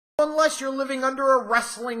Unless you're living under a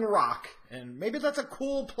wrestling rock. And maybe that's a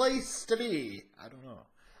cool place to be. I don't know.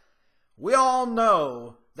 We all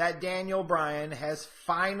know that Daniel Bryan has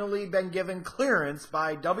finally been given clearance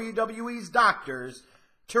by WWE's doctors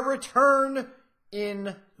to return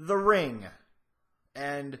in the ring.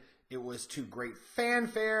 And it was to great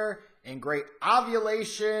fanfare and great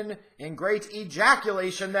ovulation and great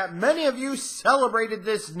ejaculation that many of you celebrated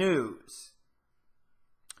this news.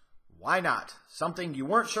 Why not? Something you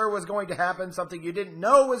weren't sure was going to happen, something you didn't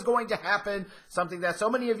know was going to happen, something that so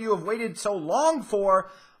many of you have waited so long for,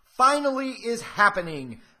 finally is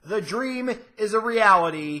happening. The dream is a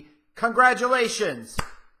reality. Congratulations.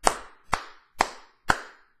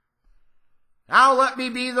 Now let me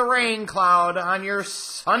be the rain cloud on your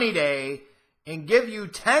sunny day and give you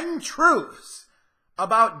 10 truths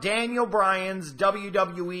about Daniel Bryan's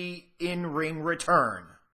WWE in-ring return.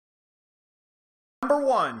 Number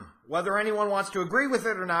 1, whether anyone wants to agree with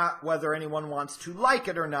it or not, whether anyone wants to like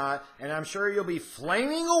it or not, and I'm sure you'll be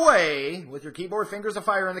flaming away with your keyboard fingers of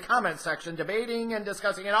fire in the comments section, debating and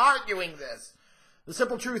discussing and arguing this. The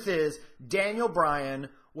simple truth is, Daniel Bryan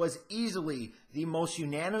was easily the most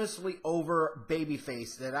unanimously over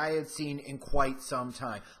babyface that I had seen in quite some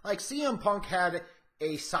time. Like, CM Punk had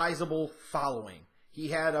a sizable following. He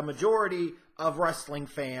had a majority of wrestling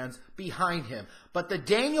fans behind him. But the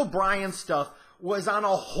Daniel Bryan stuff was on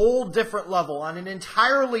a whole different level, on an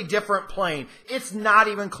entirely different plane. It's not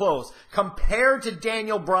even close. Compared to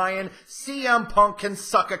Daniel Bryan, CM Punk can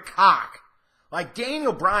suck a cock. Like,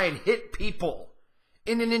 Daniel Bryan hit people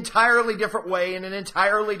in an entirely different way, in an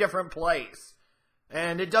entirely different place.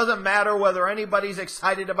 And it doesn't matter whether anybody's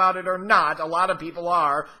excited about it or not. A lot of people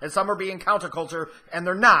are, and some are being counterculture, and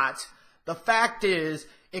they're not. The fact is,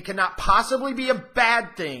 it cannot possibly be a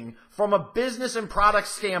bad thing from a business and product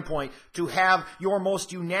standpoint to have your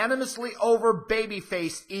most unanimously over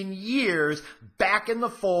babyface in years back in the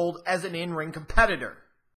fold as an in-ring competitor.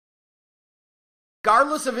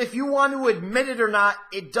 Regardless of if you want to admit it or not,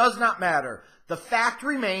 it does not matter. The fact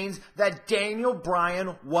remains that Daniel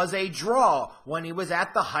Bryan was a draw when he was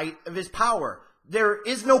at the height of his power. There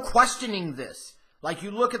is no questioning this. Like,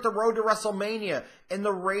 you look at the road to WrestleMania and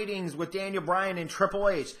the ratings with Daniel Bryan and Triple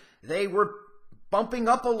H, they were bumping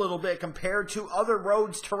up a little bit compared to other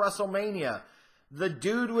roads to WrestleMania. The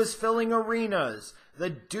dude was filling arenas.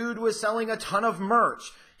 The dude was selling a ton of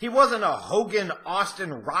merch. He wasn't a Hogan,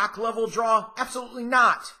 Austin, Rock level draw. Absolutely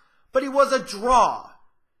not. But he was a draw.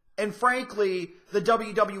 And frankly, the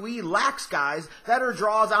WWE lacks guys that are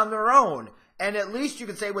draws on their own. And at least you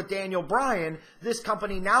could say with Daniel Bryan, this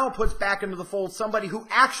company now puts back into the fold somebody who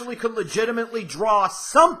actually could legitimately draw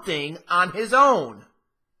something on his own.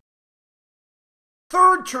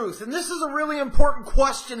 Third truth, and this is a really important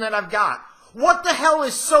question that I've got. What the hell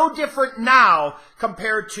is so different now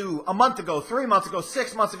compared to a month ago, 3 months ago,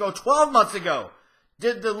 6 months ago, 12 months ago?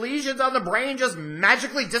 Did the lesions on the brain just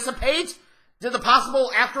magically dissipate? Did the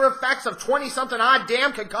possible after effects of 20-something odd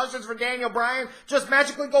damn concussions for Daniel Bryan just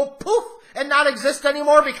magically go poof and not exist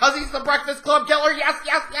anymore because he's the Breakfast Club killer? Yes,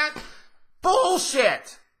 yes, yes.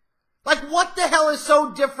 Bullshit. Like, what the hell is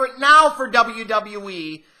so different now for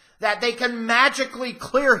WWE that they can magically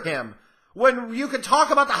clear him when you can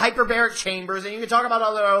talk about the hyperbaric chambers and you can talk about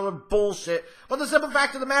other bullshit, but the simple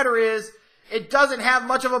fact of the matter is, it doesn't have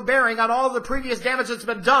much of a bearing on all the previous damage that's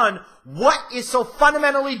been done. What is so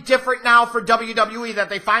fundamentally different now for WWE that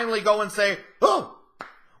they finally go and say, oh,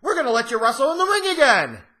 we're going to let you wrestle in the ring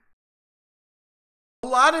again? A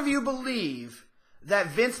lot of you believe that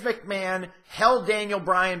Vince McMahon held Daniel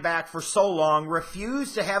Bryan back for so long,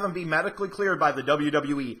 refused to have him be medically cleared by the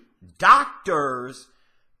WWE doctors,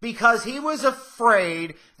 because he was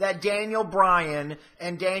afraid that Daniel Bryan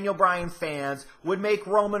and Daniel Bryan fans would make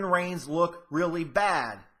Roman Reigns look really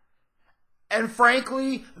bad. And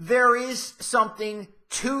frankly, there is something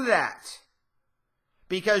to that.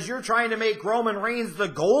 Because you're trying to make Roman Reigns the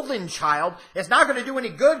golden child. It's not going to do any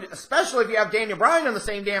good, especially if you have Daniel Bryan on the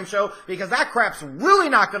same damn show, because that crap's really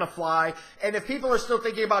not going to fly. And if people are still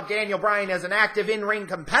thinking about Daniel Bryan as an active in-ring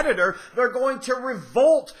competitor, they're going to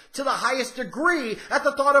revolt to the highest degree at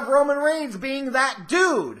the thought of Roman Reigns being that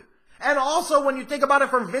dude. And also, when you think about it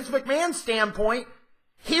from Vince McMahon's standpoint,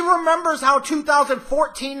 he remembers how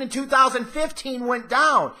 2014 and 2015 went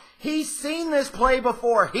down. He's seen this play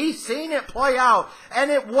before. He's seen it play out,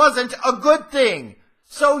 and it wasn't a good thing.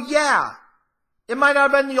 So yeah, it might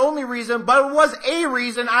not have been the only reason, but it was a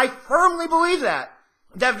reason. I firmly believe that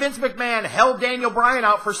Vince McMahon held Daniel Bryan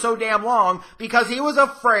out for so damn long, because he was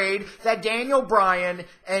afraid that Daniel Bryan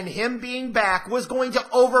and him being back was going to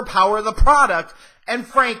overpower the product, and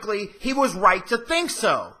frankly, he was right to think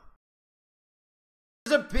so.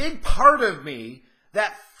 There's a big part of me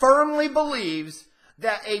that firmly believes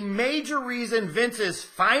that a major reason Vince is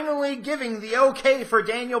finally giving the okay for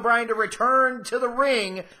Daniel Bryan to return to the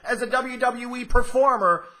ring as a WWE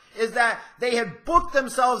performer is that they had booked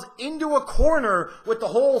themselves into a corner with the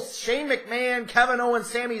whole Shane McMahon, Kevin Owens,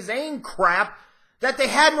 Sami Zayn crap that they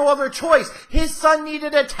had no other choice. His son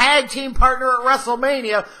needed a tag team partner at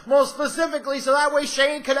WrestleMania, most specifically so that way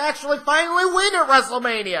Shane could actually finally win at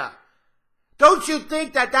WrestleMania. Don't you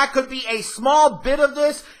think that that could be a small bit of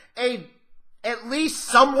this, at least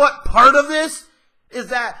somewhat part of this? Is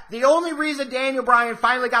that the only reason Daniel Bryan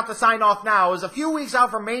finally got the sign off now is a few weeks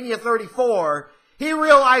out from Mania 34, he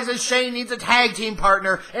realizes Shane needs a tag team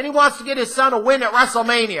partner and he wants to get his son a win at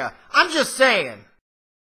WrestleMania. I'm just saying.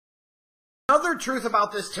 Another truth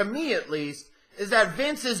about this, to me at least, is that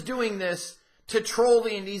Vince is doing this to troll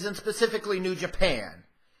the indies and specifically New Japan.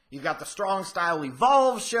 You've got the Strong Style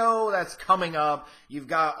Evolve show that's coming up. You've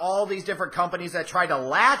got all these different companies that try to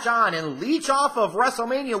latch on and leech off of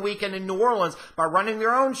WrestleMania weekend in New Orleans by running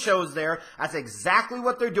their own shows there. That's exactly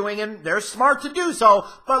what they're doing, and they're smart to do so,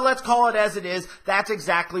 but let's call it as it is. That's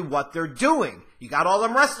exactly what they're doing. You got all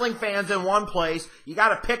them wrestling fans in one place. You got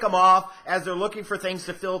to pick them off as they're looking for things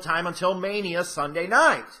to fill time until Mania Sunday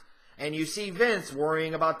night. And you see Vince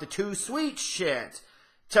worrying about the Too Sweet shit.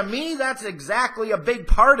 To me, that's exactly a big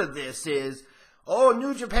part of this is, oh,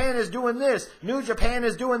 New Japan is doing this, New Japan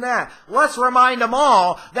is doing that. Let's remind them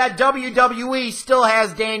all that WWE still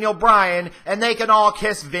has Daniel Bryan and they can all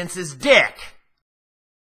kiss Vince's dick.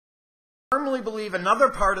 I firmly believe another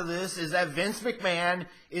part of this is that Vince McMahon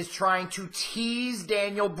is trying to tease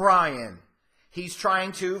Daniel Bryan. He's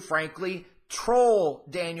trying to, frankly, troll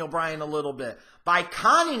Daniel Bryan a little bit by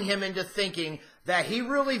conning him into thinking that he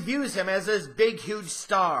really views him as this big, huge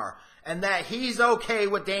star, and that he's okay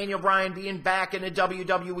with Daniel Bryan being back in a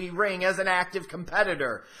WWE ring as an active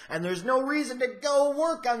competitor. And there's no reason to go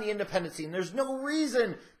work on the independent scene. There's no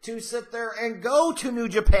reason to sit there and go to New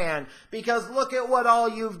Japan, because look at what all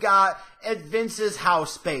you've got at Vince's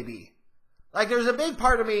house, baby. Like, there's a big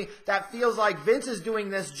part of me that feels like Vince is doing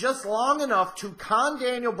this just long enough to con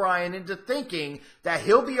Daniel Bryan into thinking that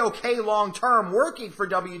he'll be okay long-term working for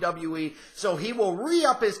WWE, so he will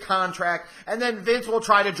re-up his contract, and then Vince will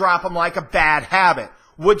try to drop him like a bad habit.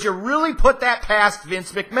 Would you really put that past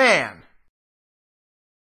Vince McMahon?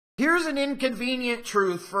 Here's an inconvenient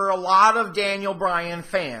truth for a lot of Daniel Bryan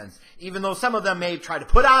fans, even though some of them may try to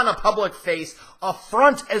put on a public face, a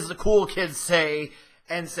front, as the cool kids say,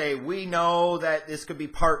 and say, we know that this could be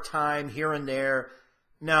part-time here and there.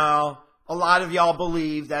 No, a lot of y'all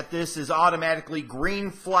believe that this is automatically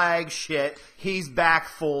green flag shit. He's back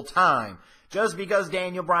full-time. Just because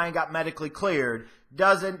Daniel Bryan got medically cleared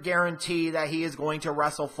doesn't guarantee that he is going to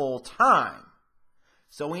wrestle full-time.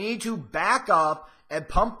 So we need to back up and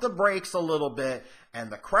pump the brakes a little bit. And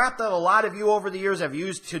the crap that a lot of you over the years have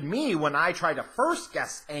used to me when I try to first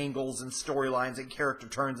guess angles and storylines and character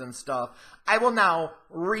turns and stuff, I will now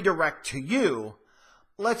redirect to you.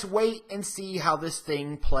 Let's wait and see how this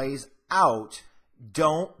thing plays out.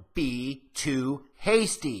 Don't be too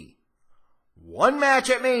hasty. One match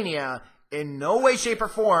at Mania in no way, shape, or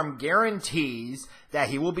form guarantees that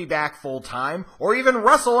he will be back full-time or even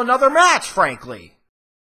wrestle another match, frankly.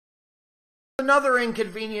 Another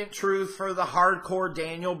inconvenient truth for the hardcore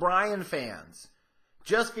Daniel Bryan fans.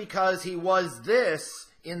 Just because he was this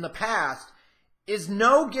in the past is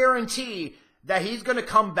no guarantee that he's going to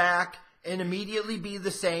come back and immediately be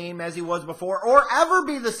the same as he was before, or ever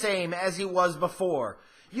be the same as he was before.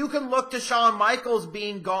 You can look to Shawn Michaels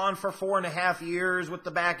being gone for 4.5 years with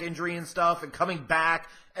the back injury and stuff and coming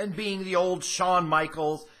back and being the old Shawn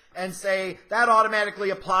Michaels and say that automatically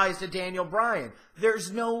applies to Daniel Bryan.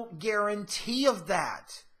 There's no guarantee of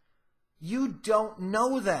that. You don't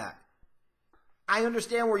know that. I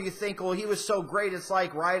understand where you think, well, he was so great, it's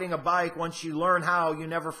like riding a bike. Once you learn how, you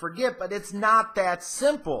never forget, but it's not that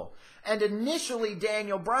simple. And initially,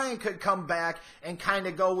 Daniel Bryan could come back and kind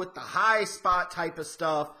of go with the high spot type of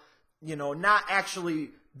stuff, you know, not actually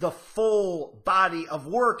the full body of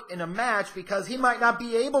work in a match, because he might not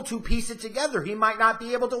be able to piece it together. He might not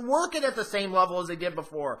be able to work it at the same level as he did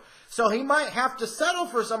before. So he might have to settle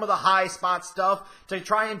for some of the high spot stuff to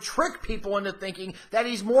try and trick people into thinking that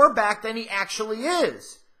he's more back than he actually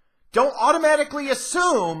is. Don't automatically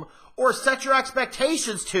assume or set your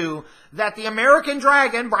expectations to that the American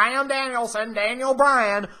Dragon, Bryan Danielson, Daniel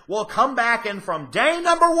Bryan, will come back and from day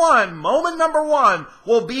number one, moment number one,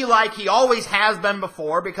 will be like he always has been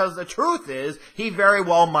before, because the truth is, he very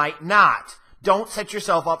well might not. Don't set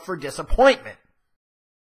yourself up for disappointment.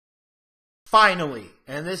 finally,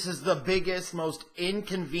 and this is the biggest, most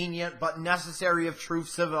inconvenient, but necessary of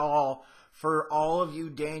truths of all for all of you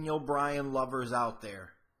Daniel Bryan lovers out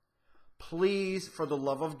there. Please, for the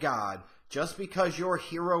love of God, just because your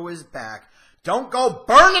hero is back, don't go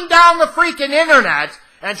burning down the freaking internet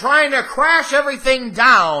and trying to crash everything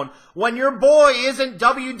down when your boy isn't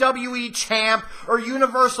WWE champ or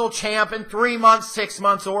Universal champ in 3 months, 6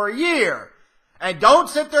 months, or a year. And don't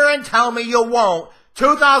sit there and tell me you won't.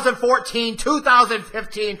 2014,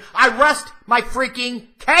 2015, I rest my freaking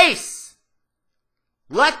case.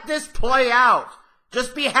 Let this play out.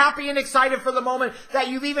 Just be happy and excited for the moment that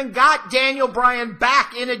you've even got Daniel Bryan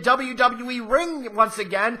back in a WWE ring once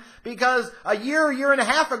again, because a year and a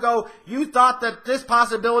half ago, you thought that this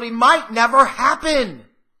possibility might never happen.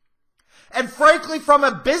 And frankly, from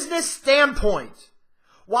a business standpoint,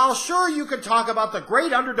 while sure you could talk about the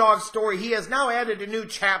great underdog story, he has now added a new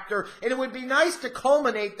chapter, and it would be nice to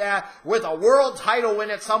culminate that with a world title win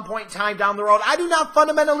at some point in time down the road. I do not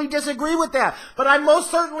fundamentally disagree with that, but I most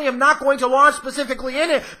certainly am not going to launch specifically in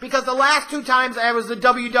it, because the last 2 times I was the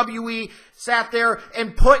WWE sat there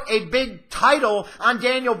and put a big title on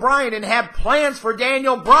Daniel Bryan and had plans for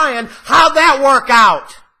Daniel Bryan. How'd that work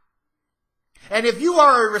out? And if you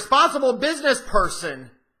are a responsible business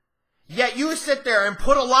person, yet you sit there and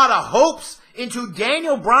put a lot of hopes into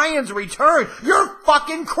Daniel Bryan's return, you're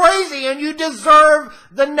fucking crazy, and you deserve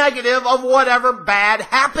the negative of whatever bad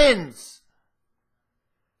happens.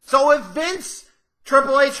 So if Vince,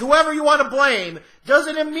 Triple H, whoever you want to blame,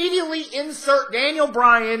 doesn't immediately insert Daniel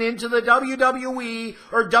Bryan into the WWE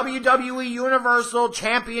or WWE Universal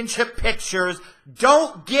Championship pictures,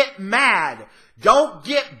 don't get mad. Don't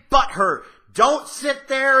get butthurt. Don't sit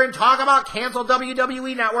there and talk about cancel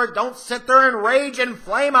WWE Network. Don't sit there and rage and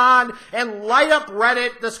flame on and light up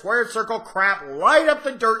Reddit, the squared circle crap, light up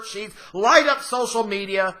the dirt sheets, light up social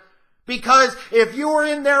media. Because if you were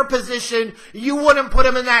in their position, you wouldn't put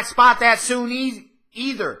him in that spot that soon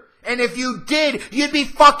either. And if you did, you'd be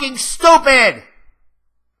fucking stupid.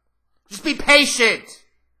 Just be patient.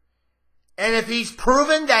 And if he's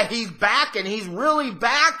proven that he's back and he's really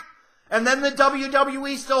back, and then the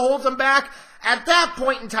WWE still holds him back, at that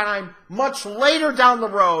point in time, much later down the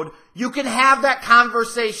road, you can have that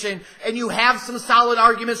conversation and you have some solid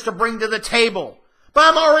arguments to bring to the table. But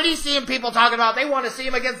I'm already seeing people talking about they want to see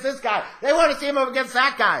him against this guy. They want to see him against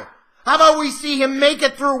that guy. How about we see him make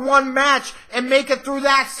it through one match and make it through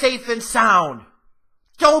that safe and sound?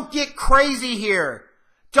 Don't get crazy here.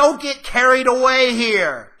 Don't get carried away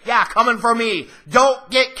here. Yeah, coming from me.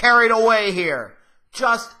 Don't get carried away here.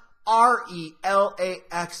 Just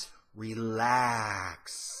RELAX,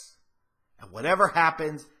 relax. And whatever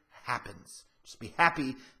happens, happens. Just be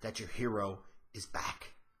happy that your hero is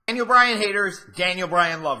back. Daniel Bryan haters, Daniel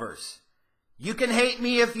Bryan lovers. You can hate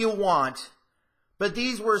me if you want, but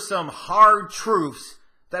these were some hard truths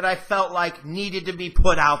that I felt like needed to be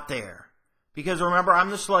put out there. Because remember,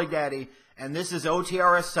 I'm the Slug Daddy, and this is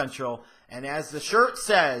OTRS Central, and as the shirt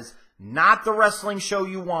says, not the wrestling show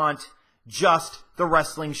you want, just the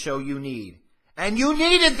wrestling show you need. And you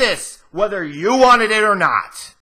needed this, whether you wanted it or not.